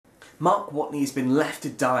Mark Watney has been left to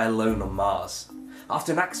die alone on Mars.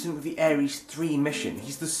 After an accident with the Ares 3 mission,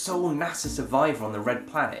 he's the sole NASA survivor on the Red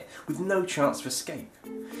Planet with no chance of escape.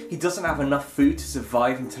 He doesn't have enough food to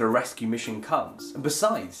survive until a rescue mission comes, and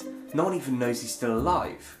besides, no one even knows he's still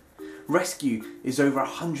alive. Rescue is over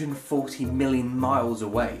 140 million miles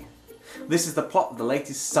away. This is the plot of the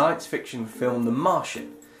latest science fiction film The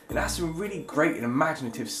Martian. It has some really great and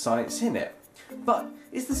imaginative science in it. But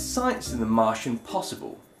is the science in The Martian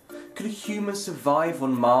possible? Could a human survive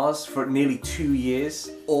on Mars for nearly 2 years?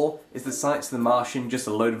 Or is the science in The Martian just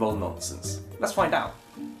a load of old nonsense? Let's find out.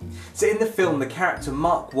 So in the film, the character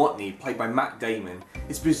Mark Watney, played by Matt Damon,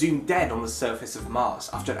 is presumed dead on the surface of Mars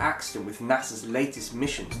after an accident with NASA's latest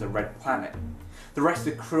mission to the Red Planet. The rest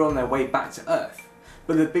of the crew are on their way back to Earth,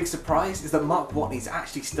 but the big surprise is that Mark Watney is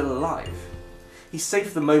actually still alive. He's safe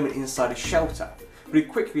for the moment inside a shelter, but he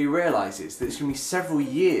quickly realises that it's going to be several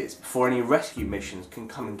years before any rescue missions can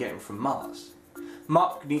come and get him from Mars.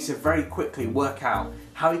 Mark needs to very quickly work out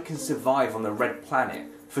how he can survive on the Red Planet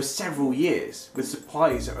for several years, with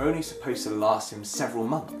supplies that are only supposed to last him several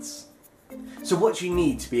months. So what do you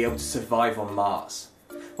need to be able to survive on Mars?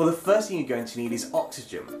 Well, the first thing you're going to need is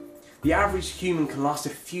oxygen. The average human can last a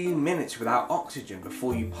few minutes without oxygen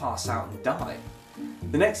before you pass out and die.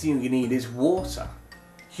 The next thing you need is water.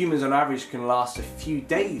 Humans on average can last a few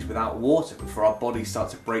days without water before our bodies start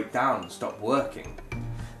to break down and stop working.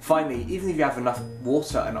 Finally, even if you have enough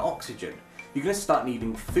water and oxygen, you're going to start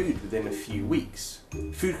needing food within a few weeks.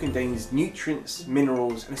 Food contains nutrients,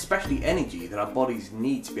 minerals, and especially energy that our bodies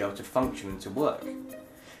need to be able to function and to work.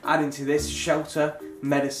 Adding to this shelter,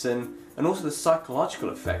 medicine, and also the psychological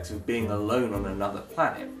effects of being alone on another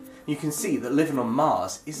planet, you can see that living on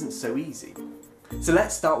Mars isn't so easy. So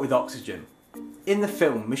let's start with oxygen. In the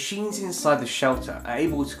film, machines inside the shelter are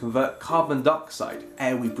able to convert carbon dioxide,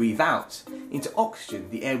 air we breathe out, into oxygen,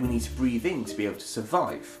 the air we need to breathe in to be able to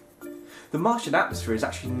survive. The Martian atmosphere is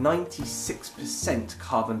actually 96%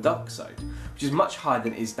 carbon dioxide, which is much higher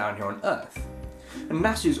than it is down here on Earth. And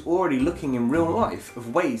NASA is already looking in real life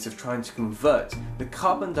of ways of trying to convert the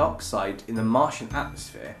carbon dioxide in the Martian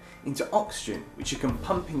atmosphere into oxygen, which it can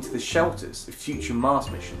pump into the shelters of future Mars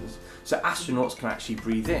missions so astronauts can actually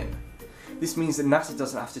breathe in. This means that NASA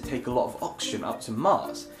doesn't have to take a lot of oxygen up to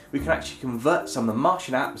Mars. We can actually convert some of the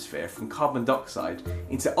Martian atmosphere from carbon dioxide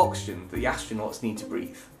into oxygen that the astronauts need to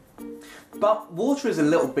breathe. But water is a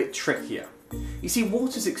little bit trickier. You see,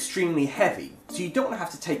 water is extremely heavy, so you don't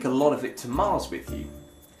have to take a lot of it to Mars with you.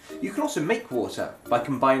 You can also make water by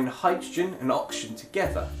combining hydrogen and oxygen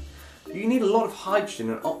together. You need a lot of hydrogen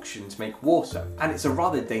and oxygen to make water, and it's a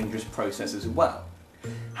rather dangerous process as well.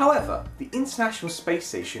 However, the International Space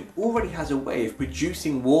Station already has a way of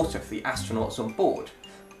producing water for the astronauts on board,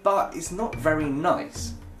 but it's not very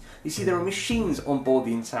nice. You see, there are machines on board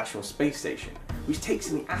the International Space Station which takes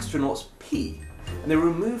in the astronauts' pee, and they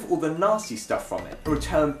remove all the nasty stuff from it and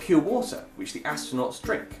return pure water which the astronauts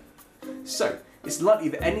drink. So, it's likely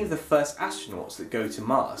that any of the first astronauts that go to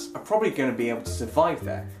Mars are probably going to be able to survive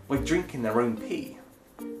there by drinking their own pee.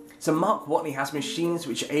 So Mark Watney has machines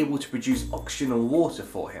which are able to produce oxygen and water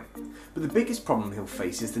for him, but the biggest problem he'll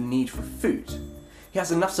face is the need for food. He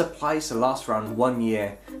has enough supplies to last around 1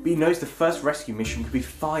 year, but he knows the first rescue mission could be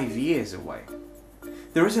 5 years away.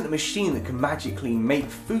 There isn't a machine that can magically make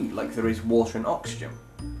food like there is water and oxygen.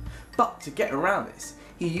 But to get around this,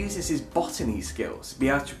 he uses his botany skills to be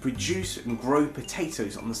able to produce and grow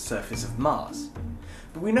potatoes on the surface of Mars.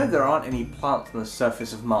 But we know there aren't any plants on the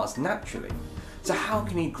surface of Mars naturally, so how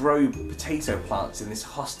can he grow potato plants in this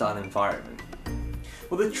hostile environment?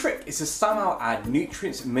 Well, the trick is to somehow add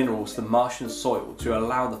nutrients and minerals to the Martian soil to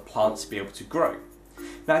allow the plants to be able to grow.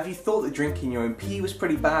 Now, if you thought that drinking your own pee was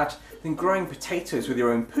pretty bad, then growing potatoes with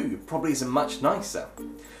your own poo probably isn't much nicer.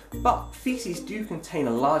 But feces do contain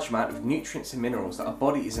a large amount of nutrients and minerals that our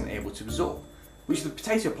body isn't able to absorb, which the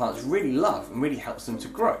potato plants really love and really helps them to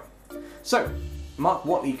grow. So, Mark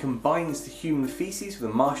Watney combines the human feces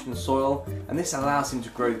with the Martian soil, and this allows him to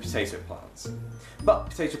grow the potato plants. But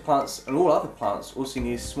potato plants and all other plants also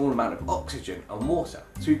need a small amount of oxygen and water,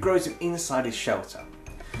 so he grows them inside his shelter.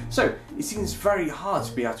 So it seems very hard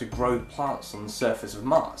to be able to grow plants on the surface of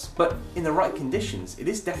Mars, but in the right conditions it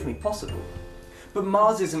is definitely possible. But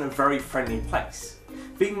Mars isn't a very friendly place.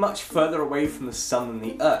 Being much further away from the Sun than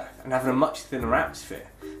the Earth and having a much thinner atmosphere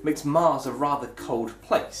makes Mars a rather cold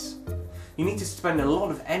place. You need to spend a lot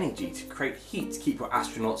of energy to create heat to keep your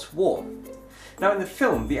astronauts warm. Now in the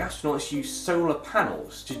film, the astronauts use solar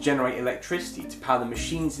panels to generate electricity to power the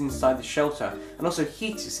machines inside the shelter and also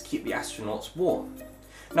heaters to keep the astronauts warm.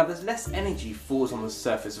 Now there's less energy falls on the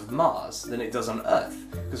surface of Mars than it does on Earth,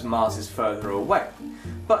 because Mars is further away.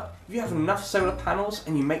 But if you have enough solar panels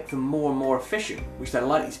and you make them more and more efficient, which they're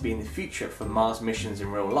likely to be in the future for Mars missions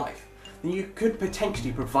in real life, then you could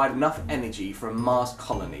potentially provide enough energy for a Mars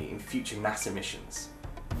colony in future NASA missions.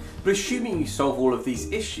 But assuming you solve all of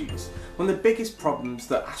these issues, one of the biggest problems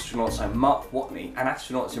that astronauts like Mark Watney and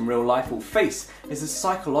astronauts in real life will face is the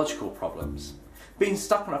psychological problems. Being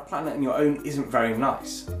stuck on a planet on your own isn't very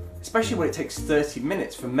nice, especially when it takes 30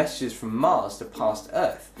 minutes for messages from Mars to pass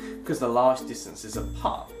Earth, because the large distances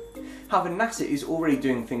apart. However, NASA is already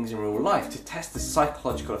doing things in real life to test the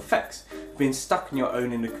psychological effects of being stuck on your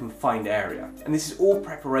own in a confined area, and this is all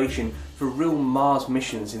preparation for real Mars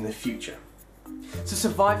missions in the future. So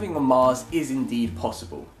surviving on Mars is indeed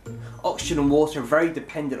possible. Oxygen and water are very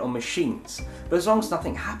dependent on machines, but as long as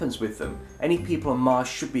nothing happens with them, any people on Mars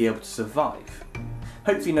should be able to survive.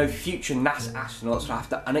 Hopefully no future NASA astronauts will have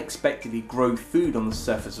to unexpectedly grow food on the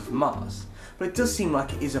surface of Mars, but it does seem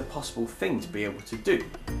like it is a possible thing to be able to do.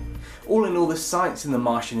 All in all, the science in The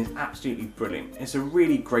Martian is absolutely brilliant. It's a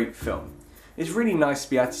really great film. It's really nice to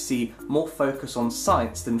be able to see more focus on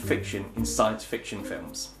science than fiction in science fiction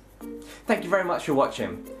films. Thank you very much for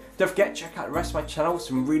watching. Don't forget to check out the rest of my channel for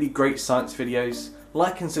some really great science videos.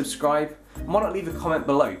 Like and subscribe, and why not leave a comment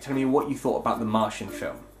below telling me what you thought about the Martian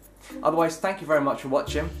film. Otherwise, thank you very much for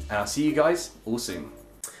watching, and I'll see you guys all soon.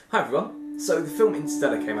 Hi everyone. So the film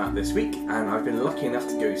Interstellar came out this week, and I've been lucky enough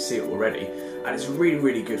to go see it already, and it's a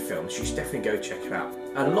really good film, so you should definitely go check it out.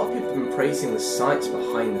 And a lot of people have been praising the science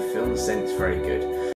behind the film, saying it's very good.